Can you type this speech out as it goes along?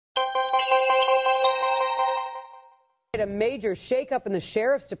A major shakeup in the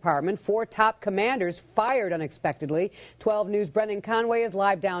sheriff's department. 4 top commanders fired unexpectedly. 12 News' Brendan Conway is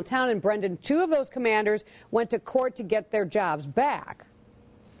live downtown. And Brendan, 2 of those commanders went to court to get their jobs back.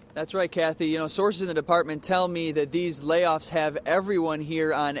 That's right, Kathy. You know, sources in the department tell me that these layoffs have everyone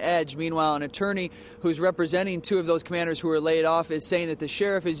here on edge. Meanwhile, an attorney who's representing 2 of those commanders who were laid off is saying that the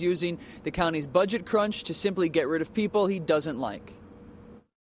sheriff is using the county's budget crunch to simply get rid of people he doesn't like.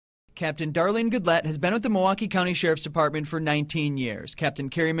 Captain Darlene Goodlett has been with the Milwaukee County Sheriff's Department for 19 years. Captain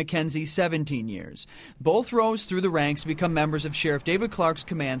Carrie McKenzie, 17 years. Both rose through the ranks to become members of Sheriff David Clarke's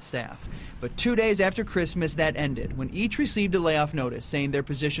command staff. But 2 days after Christmas, that ended, when each received a layoff notice saying their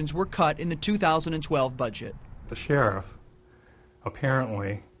positions were cut in the 2012 budget. The sheriff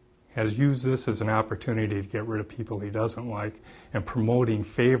apparently has used this as an opportunity to get rid of people he doesn't like and promoting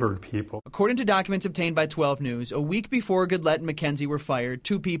favored people. According to documents obtained by 12 News, a week before Goodlett and McKenzie were fired,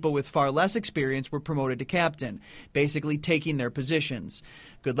 2 people with far less experience were promoted to captain, basically taking their positions.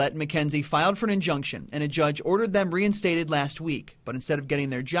 Goodlett and McKenzie filed for an injunction, and a judge ordered them reinstated last week. But instead of getting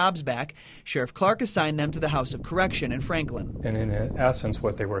their jobs back, Sheriff Clarke assigned them to the House of Correction in Franklin. And in essence,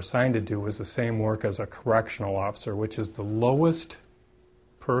 what they were assigned to do was the same work as a correctional officer, which is the lowest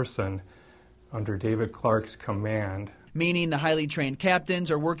person under David Clarke's command. Meaning the highly trained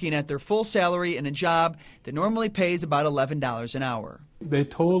captains are working at their full salary in a job that normally pays about $11 an hour. They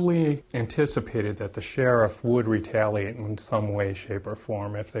totally anticipated that the sheriff would retaliate in some way, shape, or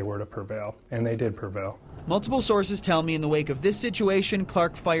form if they were to prevail, and they did prevail. Multiple sources tell me in the wake of this situation,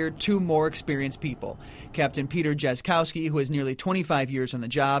 Clarke fired 2 more experienced people. Captain Peter Jaskowski, who has nearly 25 years on the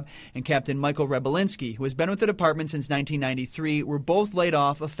job, and Captain Michael Rebelinski, who has been with the department since 1993, were both laid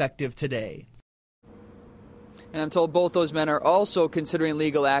off effective today. And I'm told both those men are also considering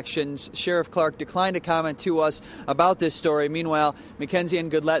legal actions. Sheriff Clarke declined to comment to us about this story. Meanwhile, McKenzie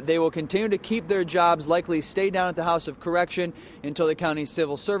and Goodlett, they will continue to keep their jobs, likely stay down at the House of Correction until the County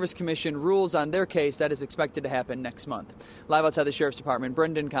Civil Service Commission rules on their case. That is expected to happen next month. Live outside the Sheriff's Department,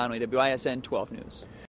 Brendan Conway, WISN 12 News.